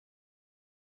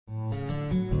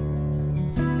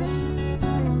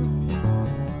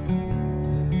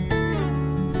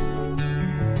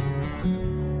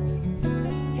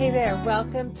there.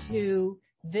 Welcome to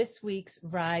this week's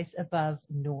Rise Above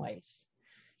Noise.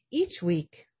 Each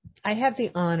week, I have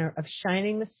the honor of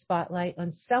shining the spotlight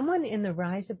on someone in the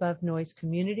Rise Above Noise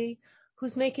community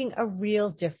who's making a real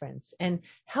difference and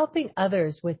helping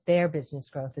others with their business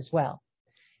growth as well.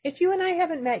 If you and I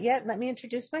haven't met yet, let me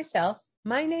introduce myself.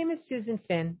 My name is Susan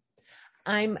Finn.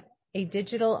 I'm a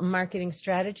digital marketing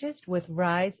strategist with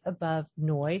Rise Above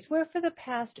Noise, where for the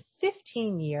past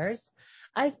 15 years,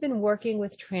 I've been working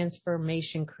with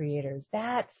transformation creators.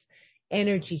 That's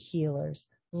energy healers,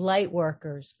 light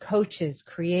workers, coaches,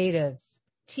 creatives,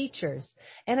 teachers,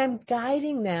 and I'm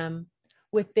guiding them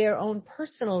with their own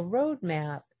personal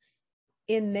roadmap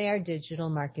in their digital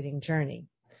marketing journey.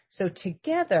 So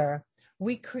together,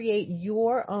 we create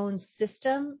your own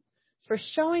system for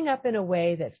showing up in a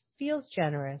way that feels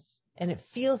generous and it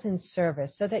feels in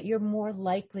service so that you're more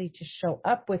likely to show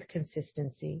up with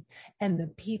consistency, and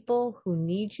the people who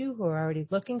need you, who are already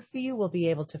looking for you, will be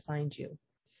able to find you.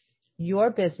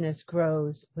 Your business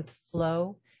grows with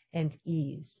flow and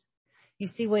ease. You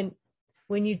see, when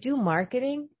you do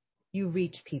marketing, you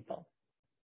reach people.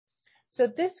 So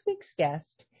this week's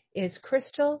guest is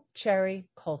Crystal Cherry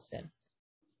Colson.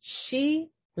 She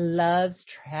loves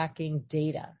tracking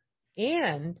data,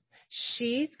 and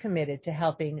she's committed to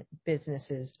helping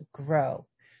businesses grow.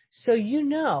 So you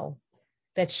know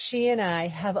that she and I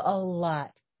have a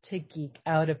lot to geek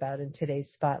out about in today's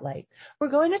spotlight. We're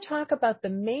going to talk about the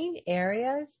main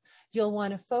areas you'll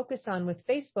want to focus on with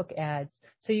Facebook ads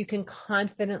so you can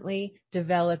confidently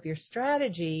develop your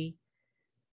strategy.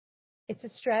 It's a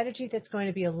strategy that's going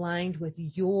to be aligned with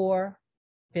your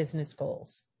business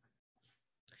goals.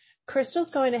 Crystal's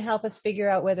going to help us figure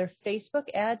out whether Facebook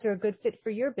ads are a good fit for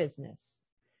your business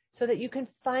so that you can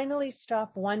finally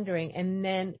stop wondering and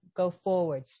then go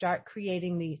forward, start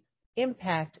creating the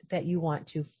impact that you want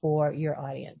to for your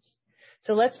audience.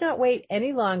 So let's not wait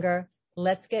any longer.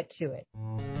 Let's get to it.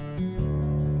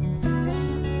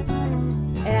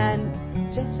 And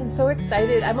I'm so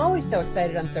excited. I'm always so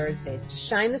excited on Thursdays to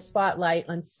shine the spotlight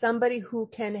on somebody who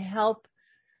can help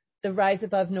the Rise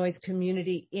Above Noise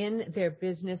community in their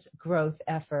business growth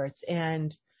efforts.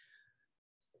 And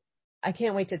I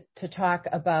can't wait to talk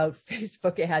about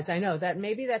Facebook ads. I know that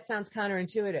maybe that sounds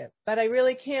counterintuitive, but I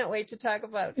really can't wait to talk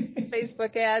about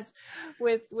Facebook ads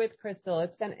with Crystal.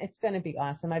 It's going to be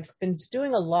awesome. I've been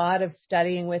doing a lot of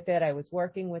studying with it. I was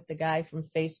working with the guy from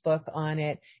Facebook on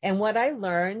it. And what I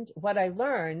learned,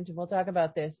 we'll talk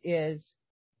about this, is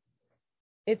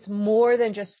it's more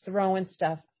than just throwing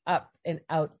stuff up and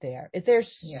out there.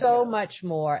 There's so much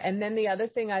more. And then the other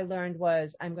thing I learned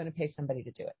was I'm going to pay somebody to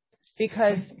do it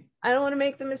because I don't want to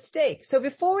make the mistake. So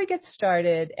before we get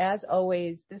started, as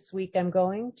always, this week I'm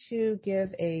going to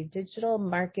give a digital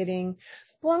marketing.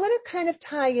 Well, I'm going to kind of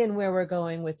tie in where we're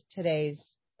going with today's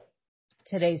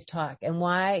talk and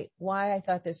why I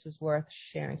thought this was worth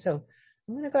sharing. So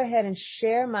I'm going to go ahead and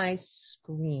share my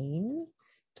screen.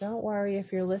 Don't worry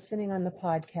if you're listening on the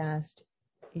podcast,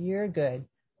 you're good.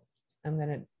 I'm going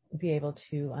to be able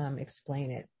to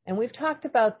explain it. And we've talked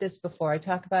about this before. I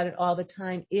talk about it all the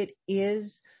time. It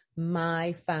is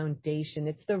my foundation.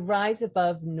 It's the Rise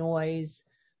Above Noise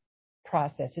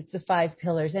process. It's the 5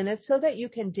 pillars. And it's so that you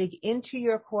can dig into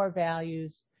your core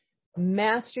values,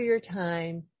 master your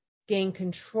time, gain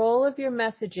control of your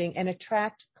messaging, and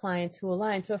attract clients who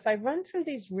align. So if I run through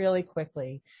these really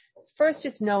quickly, first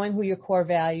it's knowing who your core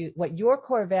value, what your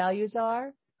core values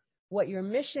are, what your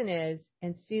mission is,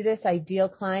 and see this, ideal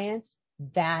clients.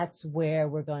 That's where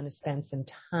we're going to spend some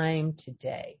time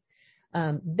today.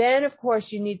 Then, of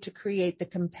course, you need to create the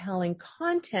compelling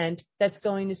content that's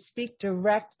going to speak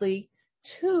directly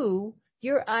to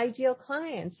your ideal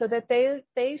clients so that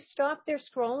they stop their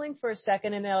scrolling for a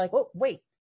second and they're like, oh, wait,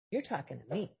 you're talking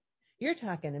to me. You're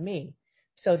talking to me.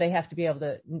 So they have to be able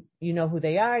to, you know who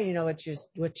they are, you know what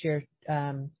you're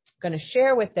going to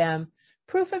share with them.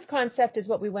 Proof of concept is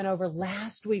what we went over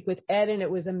last week with Ed, and it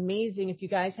was amazing. If you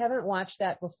guys haven't watched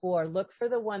that before, look for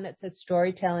the one that says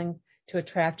storytelling to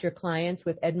attract your clients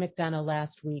with Ed McDonough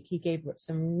last week. He gave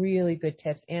some really good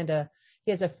tips, and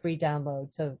he has a free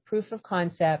download. So proof of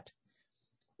concept,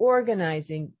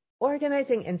 organizing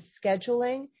and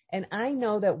scheduling. And I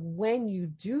know that when you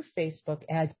do Facebook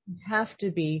ads, you have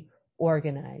to be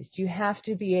organized. You have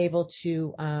to be able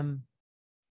to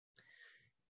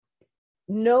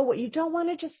know what you don't want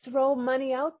to just throw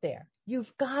money out there. You've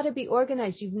got to be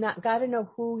organized. You've not got to know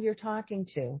who you're talking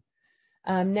to.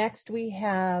 Next we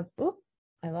have,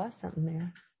 I lost something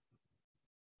there.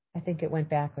 I think it went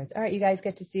backwards. All right, you guys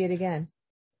get to see it again.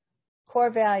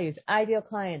 Core values, ideal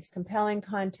clients, compelling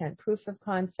content, proof of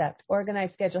concept,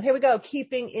 organized schedule. Here we go.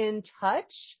 Keeping in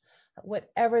touch.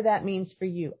 whatever that means for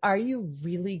you. Are you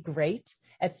really great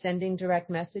at sending direct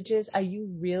messages? Are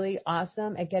you really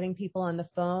awesome at getting people on the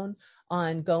phone,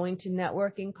 on going to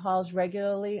networking calls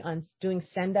regularly, on doing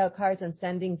send out cards, on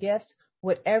sending gifts?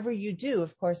 Whatever you do,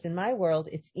 of course, in my world,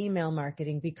 it's email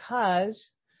marketing because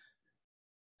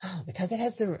it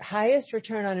has the highest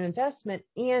return on investment,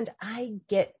 and I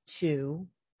get to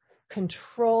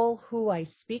control who I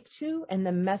speak to and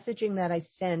the messaging that I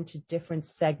send to different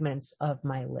segments of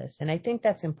my list. And I think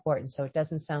that's important, so it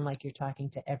doesn't sound like you're talking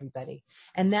to everybody.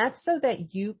 And that's so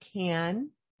that you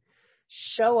can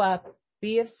show up,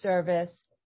 be of service,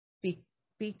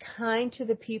 be kind to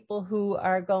the people who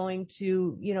are going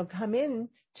to, come in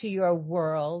to your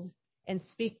world and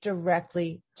speak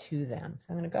directly to them. So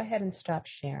I'm going to go ahead and stop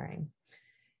sharing.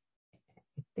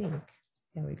 I think,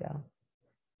 there we go.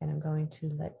 And I'm going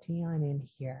to let Dion in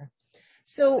here.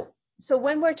 So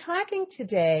when we're talking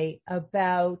today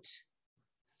about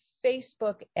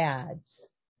Facebook ads,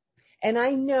 and I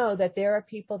know that there are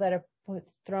people that are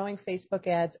throwing Facebook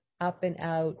ads up and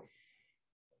out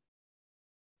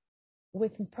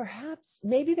with perhaps,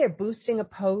 maybe they're boosting a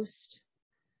post.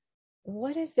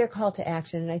 What is their call to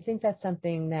action? And I think that's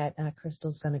something that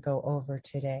Crystal's going to go over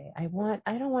today. I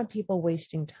don't want people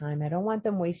wasting time. I don't want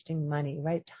them wasting money,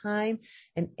 right? Time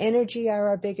and energy are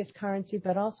our biggest currency,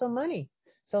 but also money.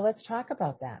 So let's talk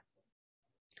about that.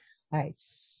 All right.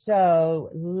 So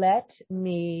let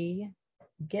me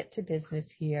get to business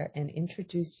here and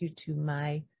introduce you to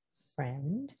my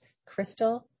friend,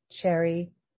 Crystal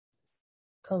Cherry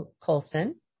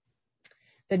Colson.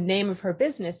 The name of her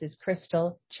business is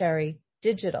Crystal Cherry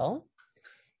Digital.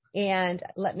 And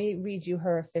let me read you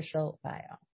her official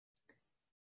bio.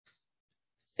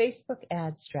 Facebook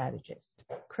ad strategist.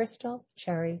 Crystal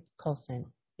Cherry Colson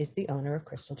is the owner of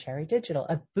Crystal Cherry Digital,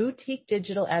 a boutique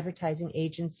digital advertising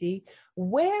agency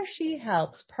where she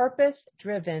helps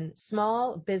purpose-driven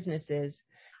small businesses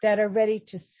that are ready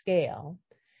to scale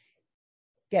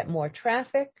get more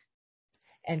traffic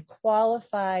and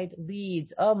qualified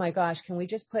leads. Oh my gosh, can we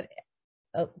just put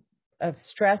a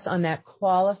stress on that,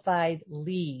 qualified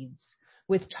leads,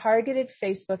 with targeted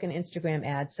Facebook and Instagram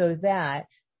ads so that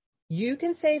you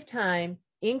can save time,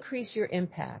 increase your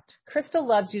impact. Crystal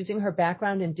loves using her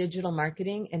background in digital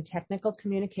marketing and technical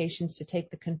communications to take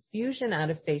the confusion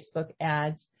out of Facebook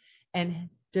ads and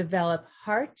develop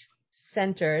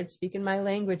heart-centered, speaking my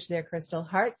language there, Crystal,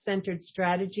 heart-centered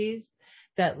strategies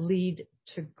that lead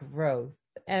to growth.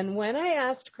 And when I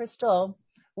asked Crystal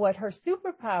what her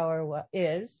superpower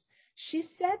is, she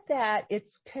said that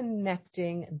it's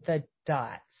connecting the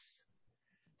dots.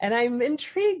 And I'm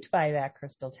intrigued by that,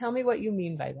 Crystal. Tell me what you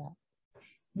mean by that.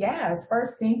 Yes,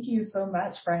 first, thank you so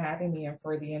much for having me and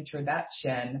for the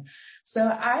introduction. So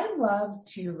I love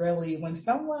to really, when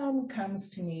someone comes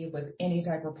to me with any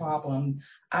type of problem,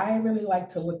 I really like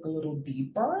to look a little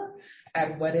deeper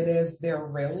at what it is they're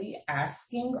really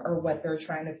asking or what they're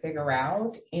trying to figure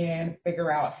out and figure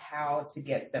out how to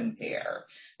get them there.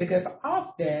 Because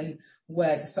often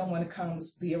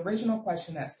the original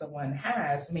question that someone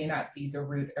has may not be the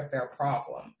root of their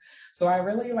problem. So I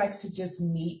really like to just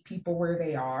meet people where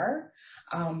they are,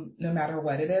 no matter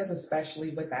what it is,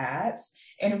 especially with ads,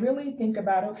 and really think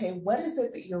about, okay, what is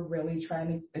it that you're really trying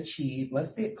to achieve?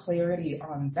 Let's get clarity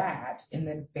on that and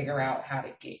then figure out how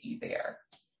to get you there.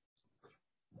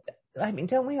 I mean,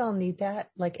 don't we all need that,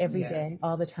 like every day,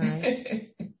 all the time?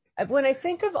 When I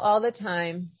think of all the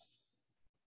time,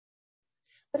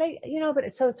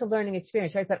 so it's a learning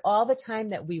experience, right? But all the time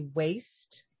that we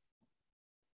waste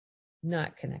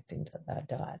not connecting to the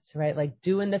dots, right? Like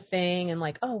doing the thing and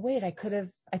like, oh wait, I could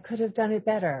have done it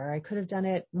better, or I could have done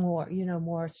it more,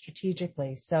 more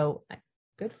strategically. So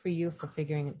good for you for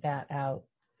figuring that out.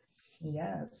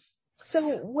 Yes.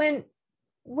 So when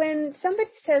somebody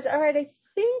says, all right, I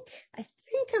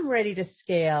think I'm ready to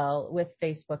scale with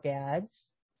Facebook ads,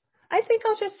 I think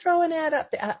I'll just throw an ad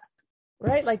up.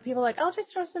 Right? Like people are like, I'll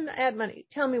just throw some ad money.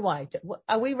 Tell me why.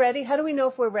 Are we ready? How do we know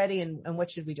if we're ready, and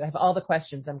what should we do? I have all the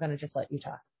questions. I'm going to just let you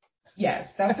talk.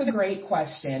 Yes, that's a great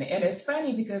question. And it's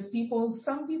funny because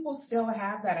some people still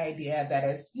have that idea that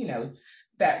is,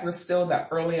 that we're still the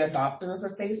early adopters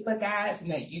of Facebook ads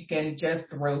and that you can just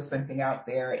throw something out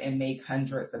there and make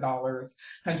hundreds of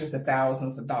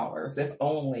thousands of dollars. If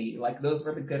only, like those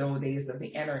were the good old days of the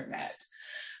internet.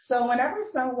 So whenever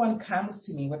someone comes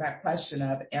to me with that question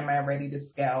of, am I ready to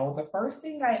scale? The first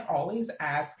thing I always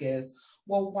ask is,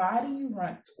 well, why do you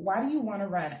want to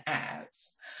run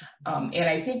ads? And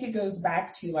I think it goes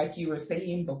back to, like you were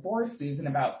saying before, Susan,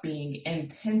 about being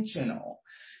intentional,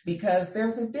 because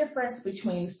there's a difference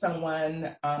between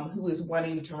someone who is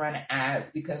wanting to run ads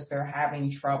because they're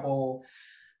having trouble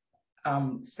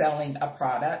selling a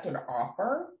product or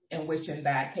offer, in which in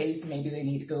that case, maybe they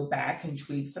need to go back and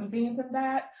tweak some things in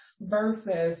that,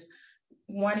 versus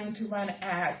wanting to run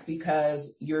ads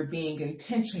because you're being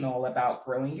intentional about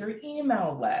growing your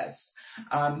email list.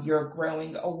 You're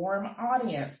growing a warm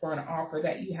audience for an offer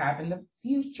that you have in the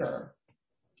future.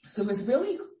 So it's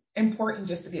really important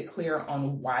just to get clear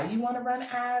on why you want to run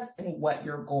ads and what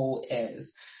your goal is.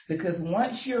 Because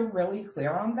once you're really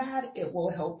clear on that, it will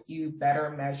help you better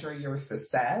measure your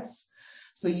success.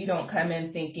 So you don't come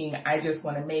in thinking, I just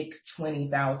want to make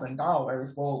 $20,000.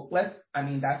 Well,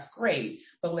 that's great,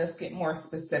 but let's get more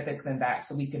specific than that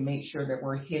so we can make sure that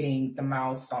we're hitting the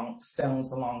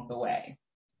milestones along the way.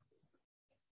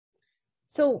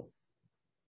 So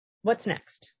what's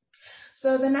next?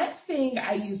 So the next thing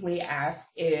I usually ask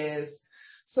is,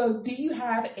 so do you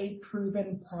have a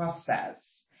proven process?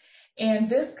 And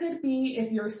this could be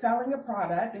if you're selling a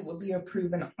product, it would be a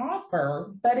proven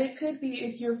offer, but it could be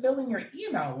if you're filling your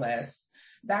email list,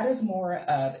 that is more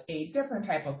of a different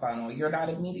type of funnel. You're not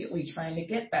immediately trying to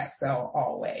get that sale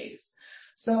always.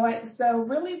 So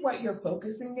really what you're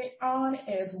focusing it on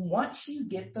is once you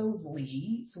get those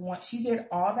leads, once you get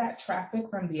all that traffic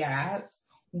from the ads,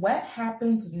 what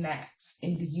happens next?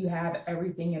 And do you have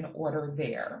everything in order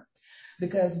there?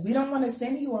 Because we don't want to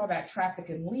send you all that traffic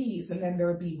and leads, and then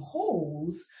there'll be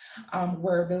holes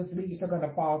where those leads are going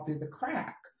to fall through the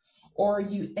crack. Or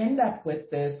you end up with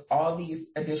all these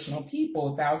additional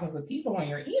people, thousands of people on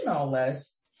your email list,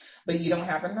 but you don't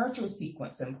have a nurture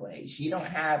sequence in place. You don't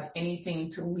have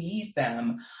anything to lead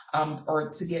them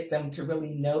or to get them to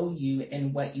really know you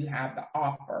and what you have to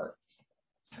offer.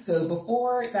 So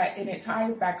before that, and it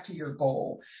ties back to your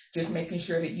goal, just making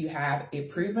sure that you have a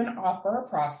proven offer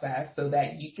process so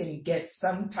that you can get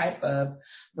some type of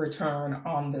return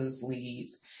on those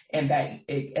leads. And that,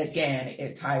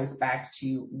 it ties back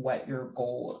to what your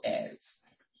goal is.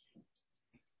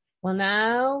 Well,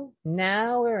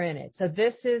 now we're in it. So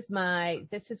this is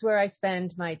where I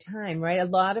spend my time, right? A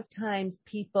lot of times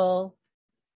people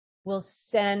will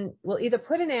either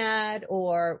put an ad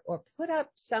or put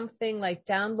up something like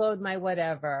download my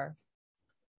whatever,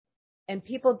 and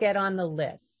people get on the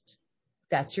list.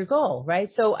 That's your goal, right?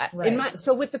 So Right.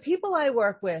 So with the people I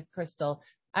work with, Crystal,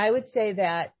 I would say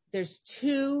that there's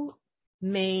two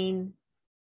main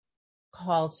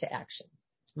calls to action.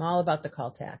 I'm all about the call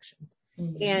to action.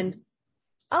 Mm-hmm. And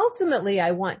ultimately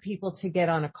I want people to get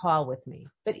on a call with me,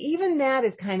 but even that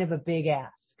is kind of a big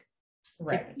ask.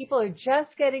 Right. If people are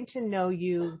just getting to know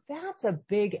you, that's a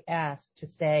big ask to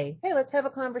say, hey, let's have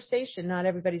a conversation. Not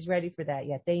everybody's ready for that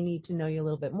yet. They need to know you a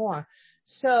little bit more.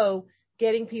 So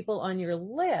getting people on your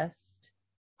list,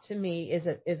 to me, is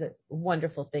a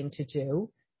wonderful thing to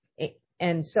do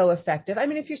and so effective. I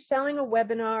mean, if you're selling a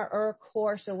webinar or a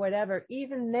course or whatever,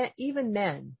 even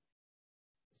then,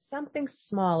 something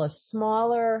small, a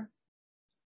smaller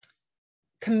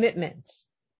commitment.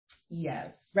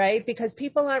 Yes. Right? Because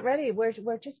people aren't ready. We're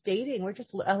just dating. We're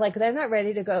just like, they're not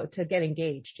ready to get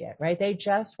engaged yet, right? They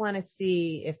just want to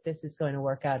see if this is going to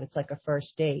work out. It's like a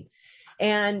first date.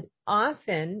 And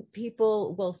often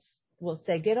people will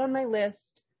say, get on my list,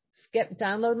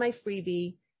 download my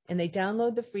freebie, and they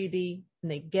download the freebie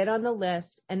and they get on the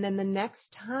list. And then the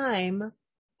next time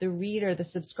the reader, the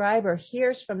subscriber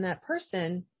hears from that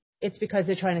person, it's because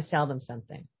they're trying to sell them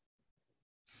something.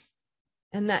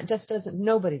 And that just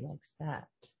nobody likes that.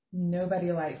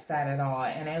 Nobody likes that at all.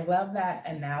 And I love that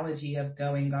analogy of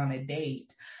going on a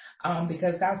date,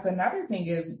 because that's another thing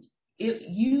is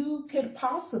you could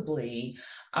possibly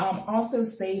also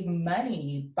save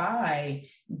money by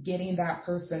getting that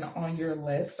person on your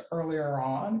list earlier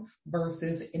on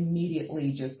versus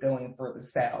immediately just going for the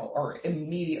sale or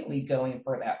immediately going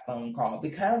for that phone call,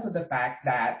 because of the fact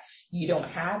that you don't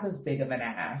have as big of an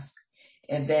ask.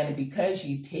 And then because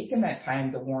you've taken that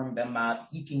time to warm them up,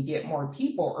 you can get more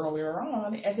people earlier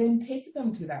on and then take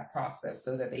them to that process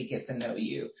so that they get to know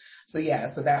you. So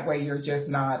so that way you're just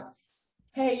not,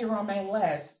 hey, you're on my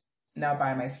list, now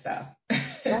buy my stuff.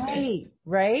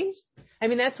 Right. I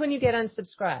mean, that's when you get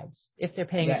unsubscribes, if they're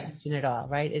paying attention at all,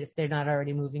 right? If they're not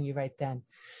already moving you right then.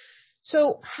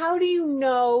 So how do you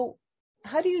know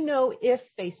if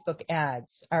Facebook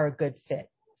ads are a good fit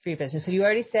for your business? So you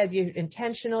already said you're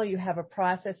intentional, you have a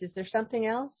process. Is there something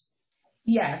else?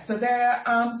 Yeah. So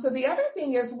so the other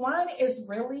thing is, one is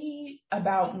really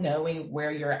about knowing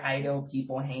where your ideal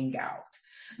people hang out.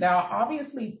 Now,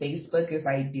 obviously, Facebook is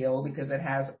ideal because it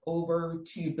has over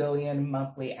 2 billion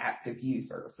monthly active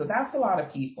users. So that's a lot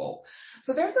of people.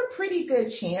 So there's a pretty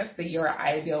good chance that your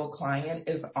ideal client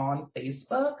is on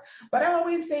Facebook. But I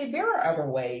always say there are other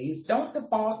ways. Don't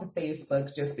default to Facebook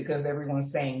just because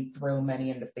everyone's saying throw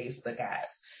money into Facebook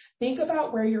ads. Think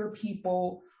about where your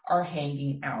people are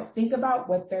hanging out. Think about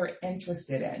what they're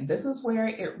interested in. This is where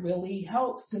it really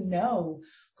helps to know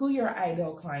who your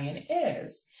ideal client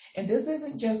is. And this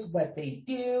isn't just what they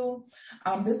do.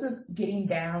 This is getting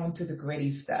down to the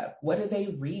gritty stuff. What do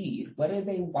they read? What do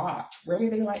they watch? Where do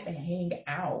they like to hang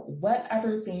out? What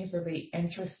other things are they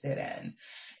interested in?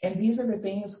 And these are the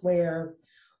things where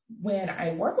when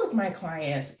I work with my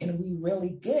clients and we really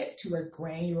get to a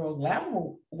granular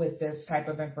level with this type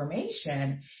of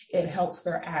information, it helps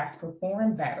their ads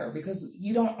perform better because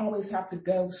you don't always have to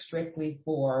go strictly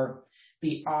for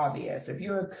the obvious. If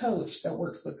you're a coach that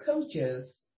works with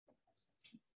coaches,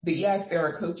 yes, there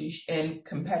are coaches and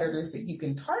competitors that you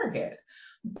can target,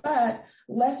 but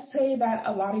let's say that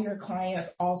a lot of your clients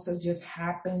also just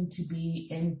happen to be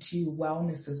into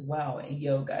wellness as well and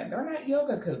yoga. They're not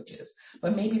yoga coaches,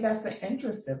 but maybe that's the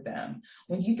interest of them.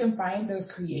 When you can find those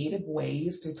creative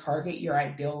ways to target your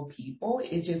ideal people,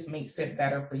 it just makes it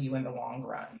better for you in the long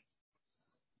run.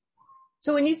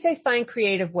 So when you say find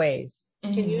creative ways,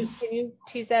 can you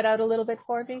tease that out a little bit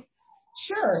for me?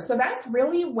 Sure. So that's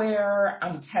really where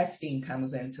testing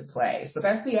comes into play. So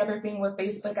that's the other thing with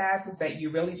Facebook ads is that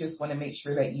you really just want to make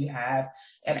sure that you have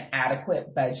an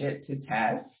adequate budget to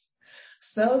test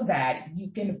so that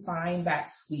you can find that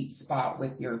sweet spot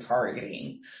with your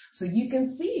targeting. So you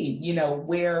can see,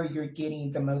 where you're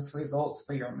getting the most results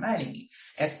for your money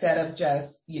instead of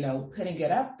just, putting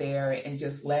it up there and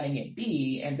just letting it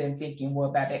be and then thinking,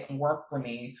 well, that didn't work for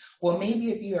me. Well,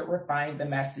 maybe if you had refined the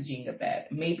messaging a bit,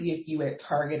 maybe if you had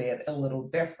targeted a little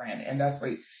different, and that's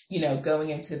where, going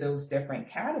into those different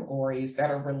categories that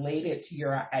are related to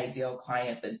your ideal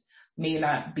client that may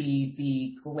not be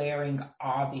the glaring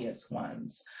obvious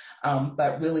ones,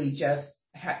 but really just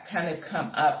kind of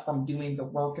come up from doing the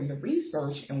work and the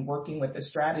research and working with the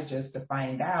strategist to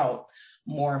find out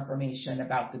more information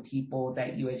about the people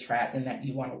that you attract and that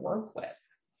you want to work with.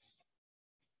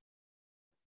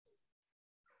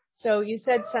 So you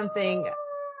said something,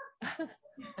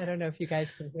 I don't know if you guys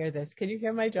can hear this. Can you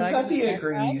hear my dog? The puppy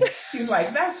agrees. He's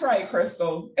like, that's right,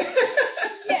 Crystal.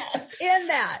 Yes, in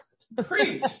that.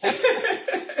 Preach.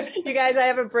 You guys, I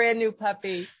have a brand new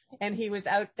puppy and he was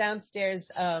out downstairs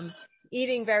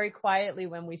eating very quietly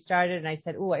when we started. And I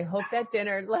said, oh, I hope that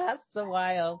dinner lasts a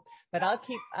while, but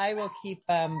I will keep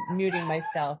muting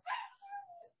myself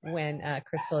when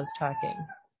Crystal is talking.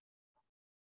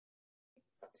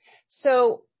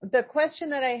 So the question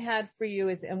that I had for you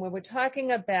is, and when we're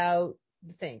talking about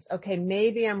the things, okay,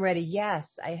 maybe I'm ready. Yes,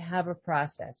 I have a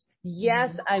process.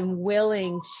 Yes, I'm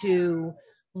willing to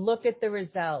look at the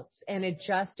results and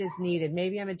adjust as needed.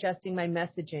 Maybe I'm adjusting my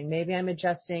messaging. Maybe I'm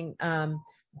adjusting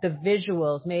the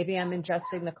visuals. Maybe I'm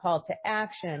adjusting the call to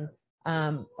action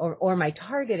or my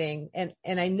targeting.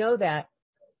 And I know that.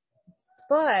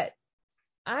 But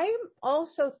I'm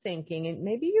also thinking, and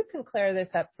maybe you can clear this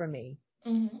up for me.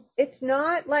 Mm-hmm. It's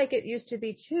not like it used to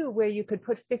be too, where you could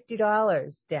put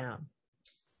 $50 down.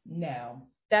 No.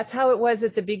 That's how it was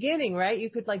at the beginning, right? You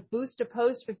could boost a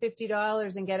post for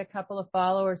 $50 and get a couple of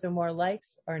followers or more likes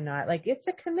or not. It's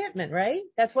a commitment, right?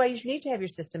 That's why you need to have your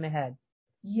system ahead.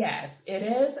 Yes, it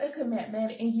is a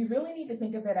commitment, and you really need to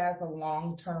think of it as a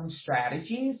long-term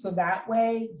strategy. So that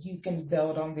way you can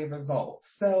build on the results.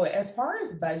 So as far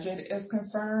as budget is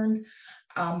concerned,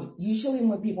 usually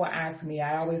when people ask me,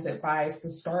 I always advise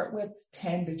to start with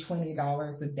 $10 to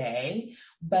 $20 a day.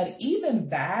 But even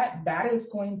that is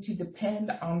going to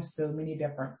depend on so many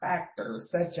different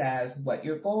factors, such as what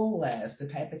your goal is, the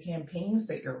type of campaigns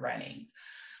that you're running.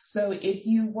 So if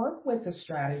you work with a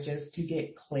strategist to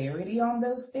get clarity on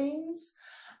those things,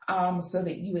 so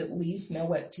that you at least know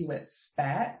what to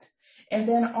expect, and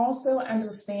then also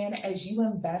understand as you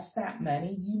invest that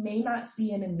money, you may not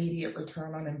see an immediate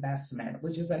return on investment,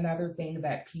 which is another thing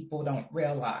that people don't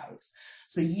realize.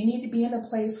 So you need to be in a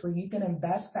place where you can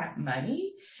invest that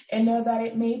money and know that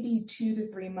it may be 2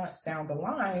 to 3 months down the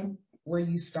line where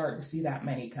you start to see that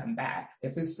money come back.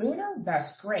 If it's sooner,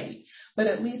 that's great. But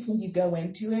at least when you go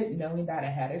into it, knowing that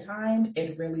ahead of time,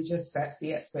 it really just sets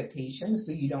the expectation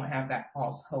so you don't have that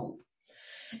false hope.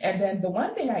 And then the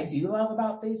one thing I do love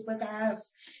about Facebook ads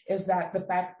is that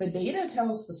the data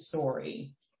tells the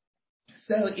story.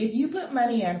 So if you put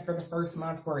money in for the first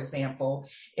month, for example,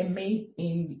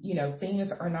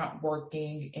 things are not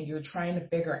working and you're trying to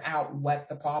figure out what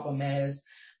the problem is,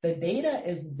 The data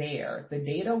is there. The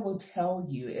data will tell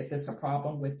you if it's a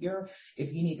problem with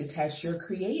if you need to test your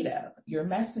creative, your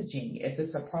messaging, if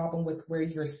it's a problem with where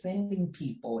you're sending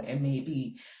people, and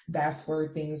maybe that's where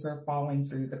things are falling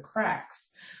through the cracks.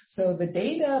 So the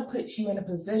data puts you in a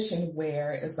position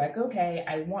where it's like, okay,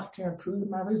 I want to improve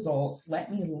my results.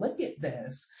 Let me look at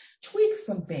this, tweak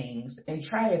some things, and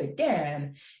try it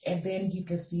again. And then you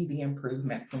can see the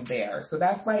improvement from there. So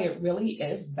that's why it really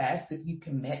is best if you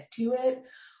commit to it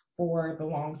for the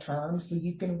long term, so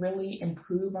you can really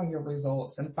improve on your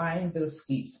results and find those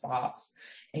sweet spots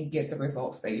and get the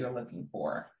results that you're looking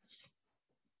for.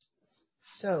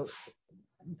 So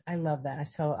I love that.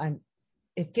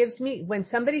 It gives me, when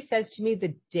somebody says to me,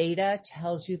 the data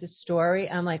tells you the story,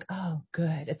 I'm like, oh,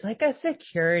 good. It's like a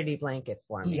security blanket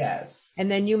for me. Yes.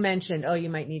 And then you mentioned, you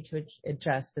might need to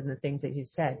adjust in the things that you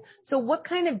said. So what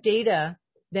kind of data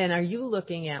then are you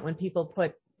looking at when people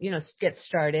get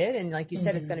started? And like you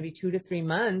said, it's going to be 2 to 3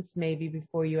 months maybe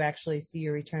before you actually see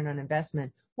your return on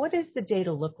investment. What does the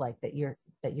data look like that you're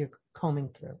combing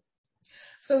through?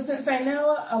 So since I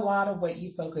know a lot of what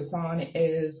you focus on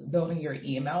is building your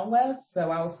email list, so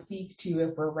I'll speak to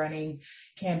if we're running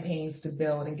campaigns to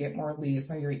build and get more leads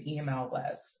on your email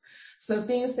list. So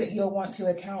things that you'll want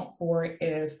to account for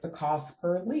is the cost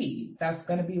per lead. That's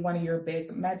going to be one of your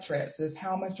big metrics, is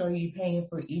how much are you paying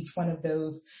for each one of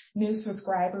those new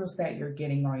subscribers that you're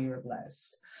getting on your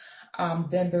list.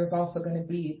 Then there's also going to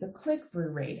be the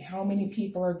click-through rate. How many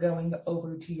people are going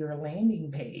over to your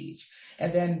landing page?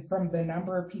 And then from the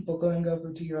number of people going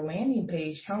over to your landing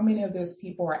page, how many of those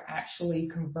people are actually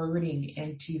converting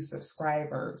into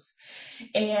subscribers?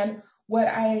 And what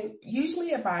I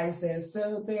usually advise is,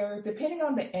 so depending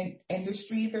on the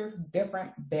industry, there's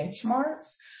different benchmarks,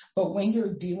 but when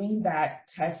you're doing that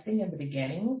testing in the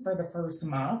beginning for the first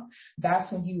month,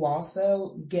 that's when you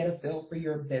also get a feel for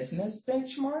your business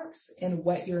benchmarks and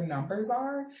what your numbers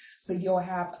are. So you'll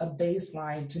have a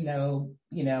baseline to know,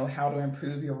 how to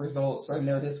improve your results or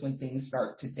notice when things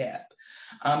start to dip.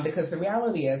 Because the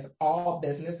reality is all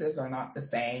businesses are not the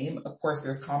same. Of course,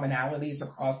 there's commonalities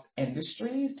across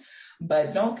industries,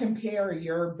 but don't compare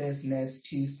your business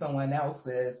to someone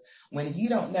else's when you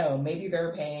don't know. Maybe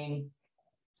they're paying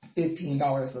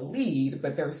 $15 a lead,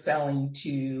 but they're selling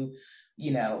to,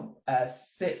 a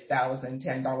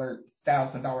 $6,000,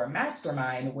 $10,000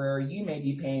 mastermind where you may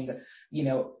be paying,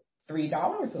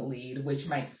 $3 a lead, which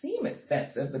might seem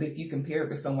expensive, but if you compare it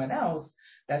to someone else,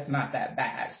 that's not that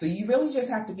bad. So you really just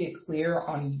have to get clear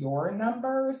on your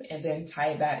numbers and then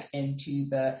tie that into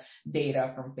the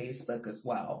data from Facebook as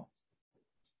well.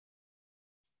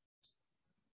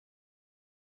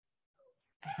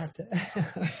 I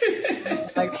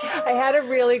had a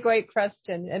really great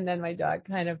question, and then my dog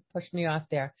kind of pushed me off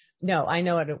there. No, I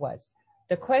know what it was.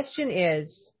 The question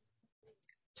is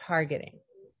targeting,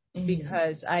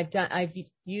 because I've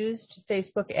used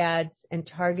Facebook ads and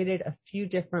targeted a few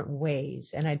different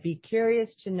ways, and I'd be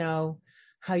curious to know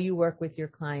how you work with your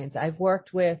clients. I've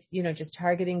worked with, just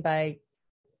targeting by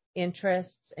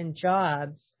interests and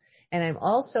jobs, and I'm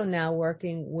also now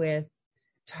working with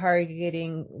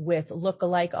targeting with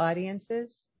lookalike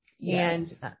audiences.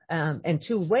 Yes. And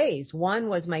two ways. One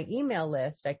was my email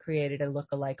list. I created a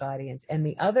lookalike audience, and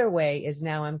the other way is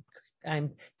now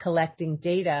I'm collecting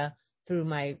data through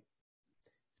my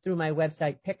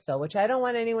website Pixel, which I don't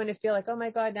want anyone to feel like, oh my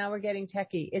God, now we're getting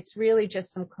techie. It's really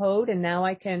just some code, and now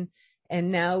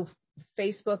now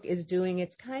Facebook is doing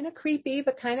its kind of creepy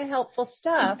but kind of helpful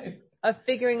stuff of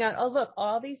figuring out, oh, look,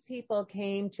 all these people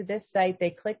came to this site, they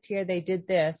clicked here, they did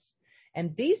this,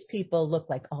 and these people look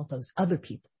like all those other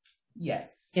people.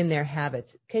 Yes. In their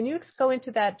habits. Can you go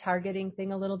into that targeting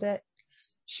thing a little bit?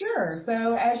 Sure.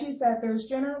 So as you said, there's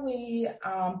generally,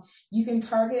 you can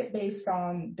target based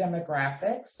on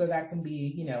demographics. So that can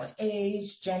be,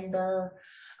 age, gender,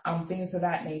 things of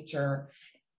that nature,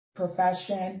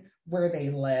 profession, where they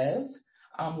live,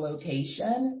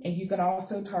 location, and you can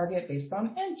also target based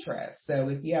on interest. So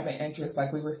if you have an interest,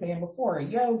 like we were saying before,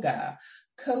 yoga,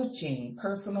 coaching,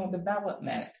 personal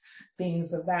development,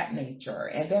 things of that nature.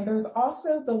 And then there's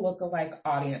also the lookalike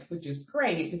audience, which is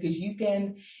great because you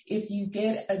can, if you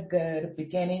get a good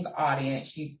beginning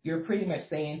audience, you're pretty much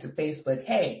saying to Facebook,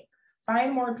 hey,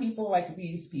 find more people like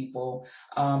these people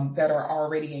that are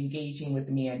already engaging with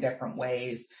me in different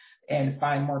ways, and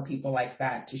find more people like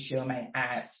that to show my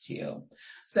ads to.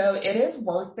 So it is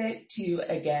worth it to,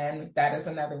 again, that is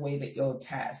another way that you'll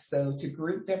test. So to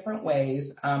group different ways,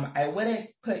 I wouldn't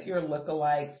put your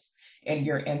lookalikes and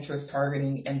your interest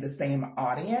targeting in the same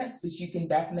audience, but you can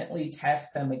definitely test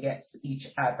them against each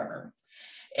other.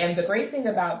 And the great thing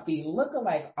about the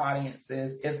lookalike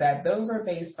audiences is that those are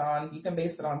you can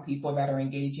base it on people that are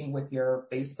engaging with your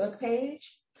Facebook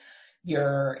page,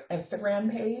 your Instagram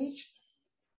page,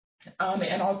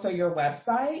 and also your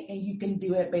website. And you can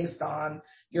do it based on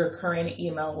your current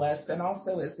email list and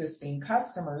also existing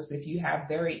customers if you have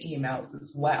their emails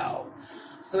as well.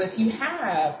 So if you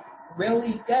have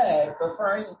really good,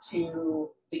 referring to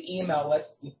the email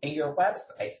list and your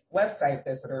website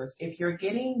visitors, if you're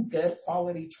getting good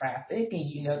quality traffic and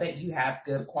you know that you have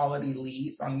good quality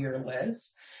leads on your list,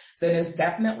 then it's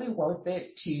definitely worth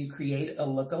it to create a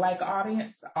lookalike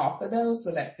audience off of those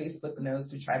so that Facebook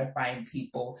knows to try to find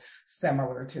people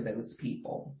similar to those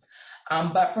people.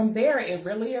 But from there, it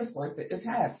really is worth it to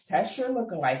test. Test your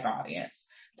lookalike audience.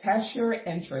 Test your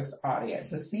interest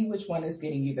audience and see which one is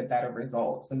getting you the better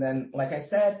results. And then, like I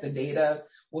said, the data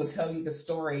will tell you the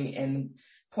story and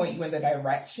point you in the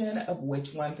direction of which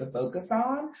one to focus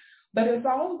on. But it's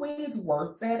always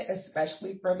worth it,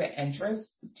 especially for the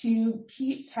interest, to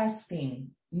keep testing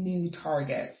new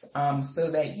targets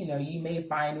so that, you may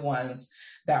find ones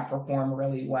that perform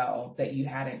really well that you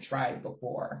hadn't tried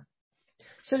before.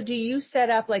 So do you set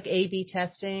up like A/B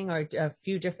testing or a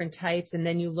few different types and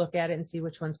then you look at it and see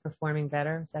which one's performing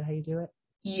better? Is that how you do it?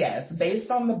 Yes,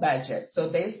 based on the budget.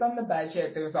 So based on the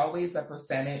budget, there's always a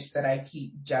percentage that I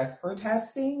keep just for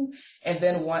testing. And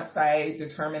then once I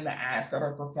determine the ads that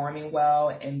are performing well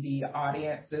and the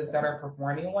audiences that are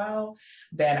performing well,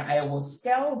 then I will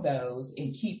scale those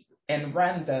and keep and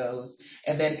run those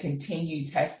and then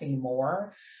continue testing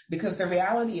more, because the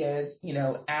reality is,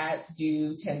 ads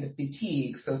do tend to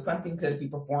fatigue. So something could be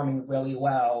performing really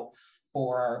well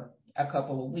for a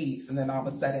couple of weeks and then all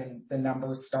of a sudden the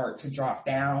numbers start to drop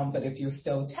down. But if you're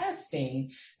still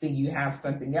testing, then you have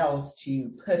something else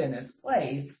to put in its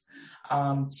place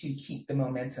to keep the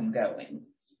momentum going.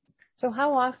 So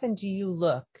how often do you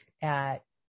look at,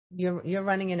 you're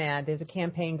running an ad, there's a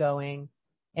campaign going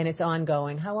and it's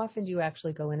ongoing. How often do you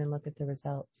actually go in and look at the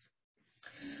results?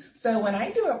 So when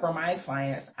I do it for my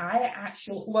clients,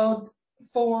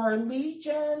 for lead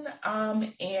gen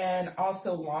and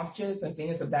also launches and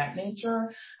things of that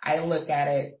nature, I look at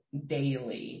it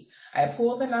daily. I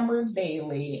pull the numbers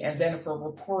daily, and then for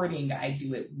reporting, I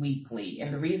do it weekly.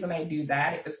 And the reason I do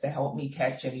that is to help me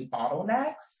catch any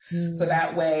bottlenecks. So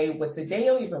that way, with the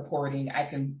daily reporting, I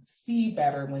can see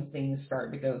better when things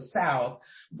start to go south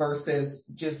versus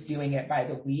just doing it by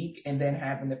the week and then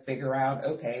having to figure out,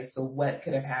 okay, so what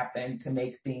could have happened to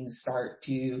make things start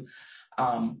to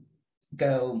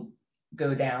go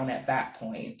down at that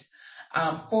point.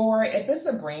 If it's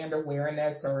a brand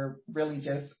awareness or really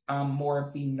just more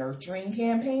of the nurturing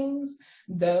campaigns,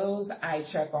 those I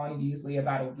check on usually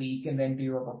about a week and then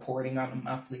do a reporting on a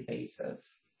monthly basis.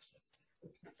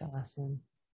 That's awesome.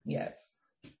 Yes.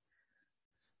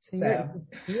 So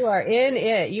you are in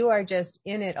it. You are just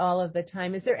in it all of the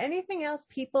time. Is there anything else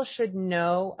people should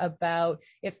know about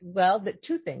the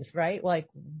two things, right? Like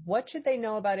what should they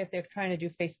know about if they're trying to do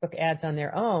Facebook ads on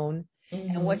their own?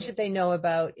 Mm-hmm. And what should they know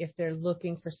about if they're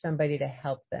looking for somebody to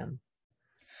help them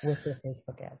with their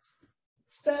Facebook ads?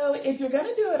 So if you're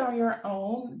going to do it on your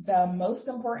own, the most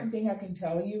important thing I can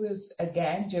tell you is,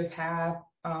 again, just have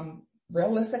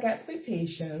realistic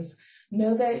expectations.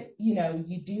 Know that,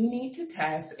 you do need to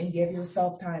test and give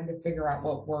yourself time to figure out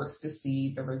what works to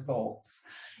see the results.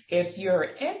 If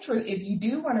you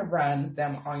do want to run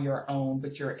them on your own,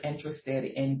 but you're interested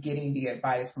in getting the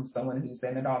advice from someone who's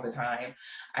in it all the time,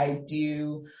 I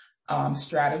do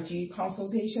strategy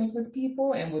consultations with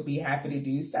people and would be happy to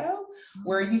do so,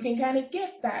 where you can kind of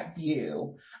get that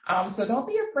view. So don't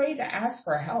be afraid to ask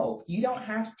for help. You don't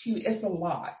have to, it's a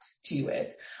lot to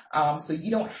it. So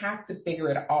you don't have to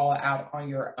figure it all out on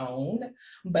your own,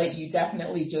 but you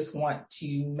definitely just want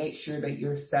to make sure that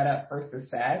you're set up for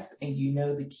success and you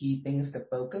know the key things to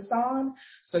focus on.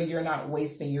 So you're not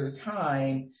wasting your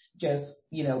time just,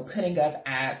 putting up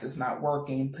ads is not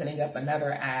working, putting up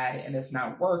another ad and it's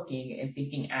not working and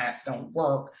thinking ads don't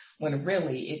work when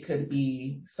really it could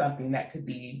be something that could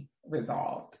be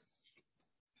resolved.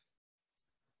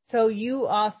 So you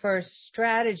offer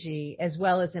strategy as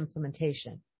well as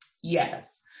implementation. Yes.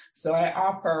 So I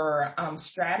offer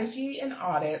strategy and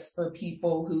audits for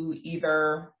people who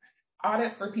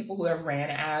have ran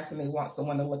ads and they want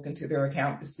someone to look into their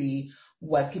account to see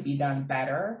what could be done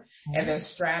better. Mm-hmm. And then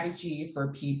strategy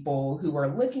for people who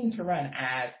are looking to run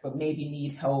ads but maybe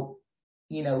need help,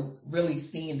 really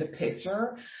seeing the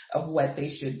picture of what they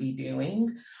should be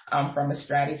doing from a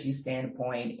strategy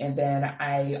standpoint. And then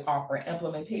I offer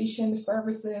implementation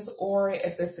services, or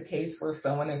if it's the case where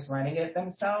someone is running it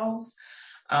themselves,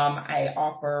 I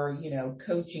offer,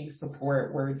 coaching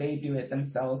support where they do it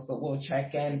themselves, but we'll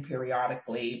check in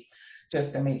periodically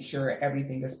just to make sure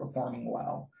everything is performing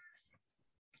well.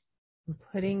 I'm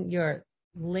putting your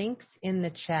links in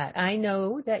the chat. I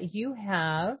know that you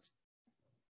have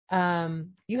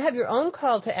your own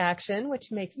call to action,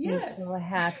 which makes me so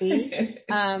happy.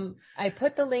 I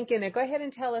put the link in there. Go ahead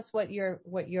and tell us what your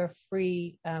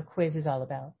free quiz is all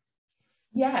about.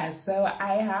 Yeah, so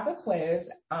I have a quiz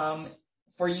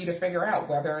for you to figure out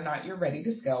whether or not you're ready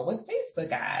to scale with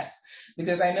Facebook ads.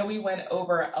 Because I know we went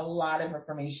over a lot of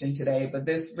information today, but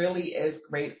this really is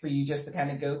great for you just to kind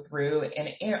of go through and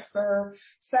answer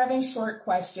 7 short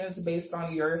questions based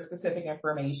on your specific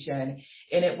information.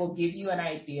 And it will give you an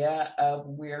idea of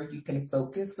where you can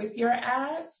focus with your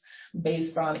ads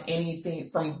based on anything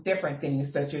from different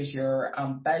things such as your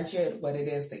budget, what it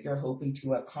is that you're hoping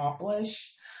to accomplish.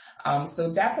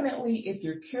 So definitely if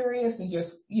you're curious and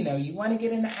just, you want to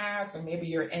get into ads, or maybe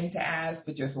you're into ads,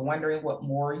 but just wondering what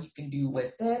more you can do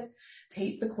with it,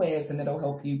 take the quiz and it'll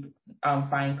help you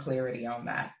find clarity on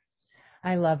that.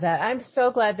 I love that. I'm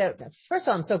so glad first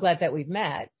of all, I'm so glad that we've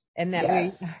met and that we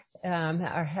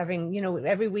are having,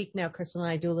 every week now, Crystal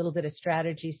and I do a little bit of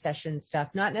strategy session stuff,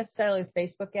 not necessarily with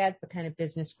Facebook ads, but kind of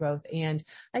business growth. And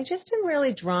I just am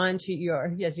really drawn to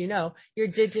your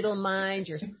digital mind,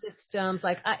 your systems.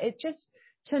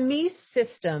 To me,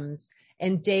 systems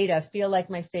and data feel like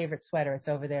my favorite sweater. It's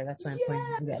over there. That's why I'm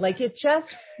pointing to it. It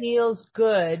just feels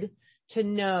good to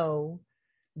know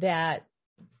that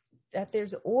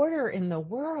there's order in the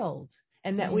world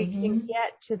and that we can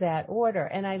get to that order.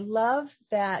 And I love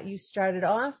that you started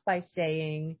off by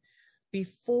saying,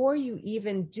 before you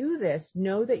even do this,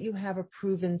 know that you have a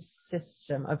proven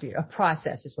system a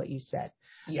process is what you said.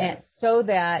 Yes. And so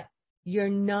that you're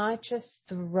not just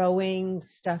throwing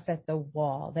stuff at the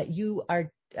wall, that you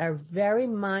are very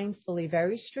mindfully,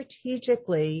 very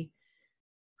strategically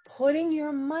putting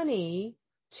your money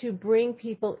to bring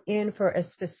people in for a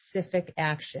specific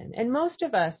action. And most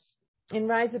of us in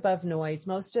Rise Above Noise,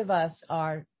 most of us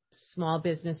are small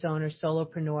business owners,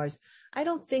 solopreneurs. I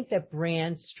don't think that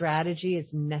brand strategy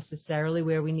is necessarily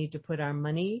where we need to put our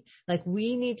money.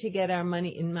 We need to get our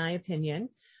money, in my opinion,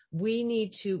 we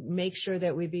need to make sure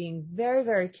that we're being very,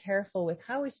 very careful with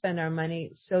how we spend our money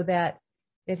so that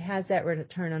it has that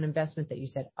return on investment that you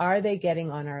said. Are they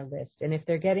getting on our list? And if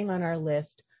they're getting on our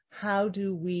list, how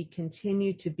do we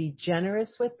continue to be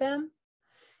generous with them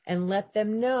and let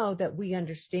them know that we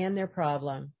understand their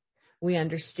problem, we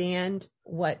understand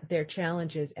what their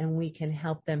challenge is, and we can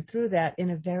help them through that in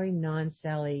a very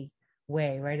non-selly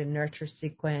way, right? A nurture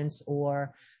sequence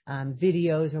or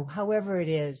videos or however it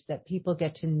is that people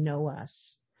get to know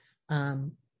us.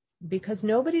 Because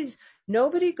nobody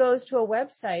goes to a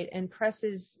website and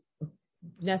presses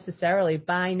necessarily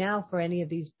buy now for any of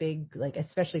these big,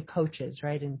 especially coaches,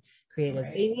 right? And creatives.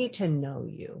 Right. They need to know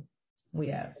you.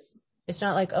 Yes. It's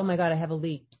not like, oh my God, I have a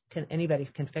leak. Anybody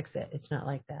can fix it. It's not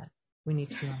like that. We need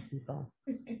to know people.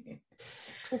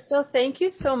 So thank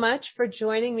you so much for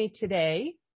joining me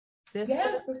today. This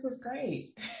was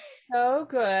great. So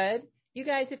good. You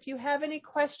guys, if you have any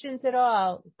questions at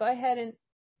all, go ahead and,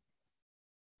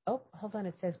 oh, hold on.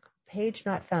 It says page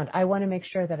not found. I want to make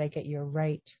sure that I get your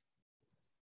right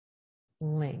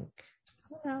link.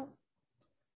 Well,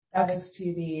 that is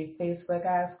to the Facebook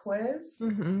Ask Quiz.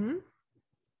 Mm-hmm.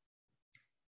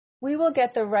 We will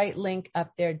get the right link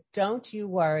up there. Don't you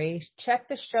worry. Check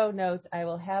the show notes. I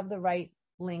will have the right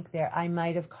link there. I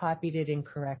might have copied it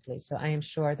incorrectly, so I am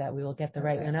sure that we will get the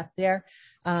right one up there.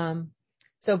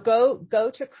 So go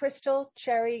to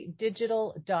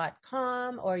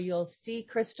crystalcherrydigital.com, or you'll see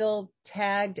Crystal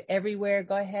tagged everywhere.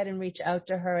 Go ahead and reach out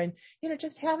to her and,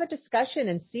 just have a discussion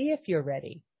and see if you're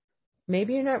ready.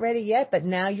 Maybe you're not ready yet, but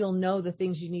now you'll know the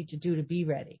things you need to do to be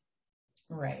ready.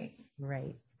 Right.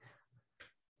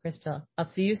 Crystal,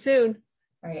 I'll see you soon.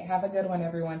 All right. Have a good one,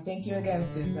 everyone. Thank you again,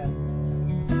 Susan.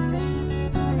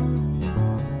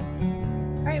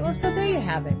 All right. Well, so there you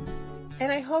have it.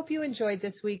 And I hope you enjoyed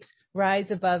this week's Rise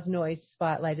Above Noise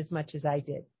Spotlight as much as I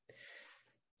did.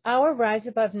 Our Rise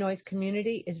Above Noise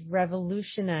community is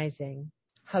revolutionizing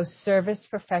how service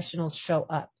professionals show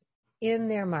up in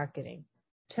their marketing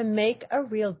to make a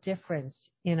real difference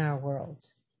in our world.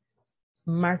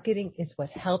 Marketing is what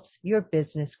helps your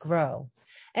business grow.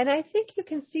 And I think you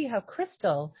can see how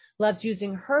Crystal loves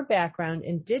using her background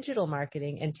in digital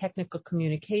marketing and technical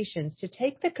communications to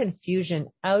take the confusion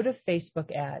out of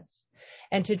Facebook ads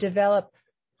and to develop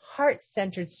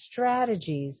heart-centered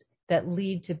strategies that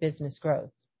lead to business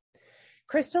growth.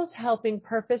 Crystal's helping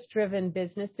purpose-driven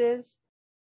businesses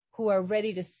who are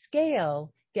ready to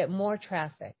scale get more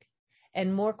traffic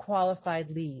and more qualified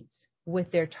leads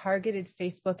with their targeted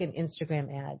Facebook and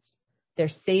Instagram ads. They're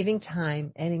saving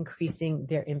time and increasing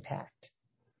their impact.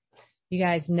 You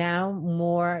guys, now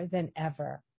more than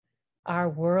ever, our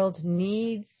world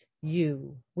needs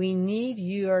you. We need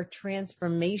your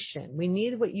transformation. We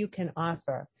need what you can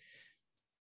offer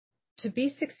to be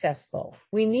successful.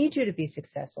 We need you to be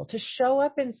successful, to show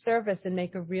up in service and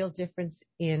make a real difference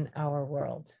in our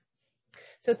world.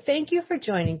 So thank you for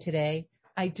joining today.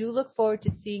 I do look forward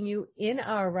to seeing you in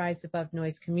our Rise Above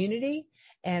Noise community,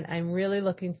 and I'm really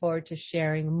looking forward to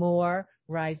sharing more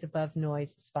Rise Above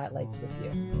Noise spotlights with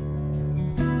you.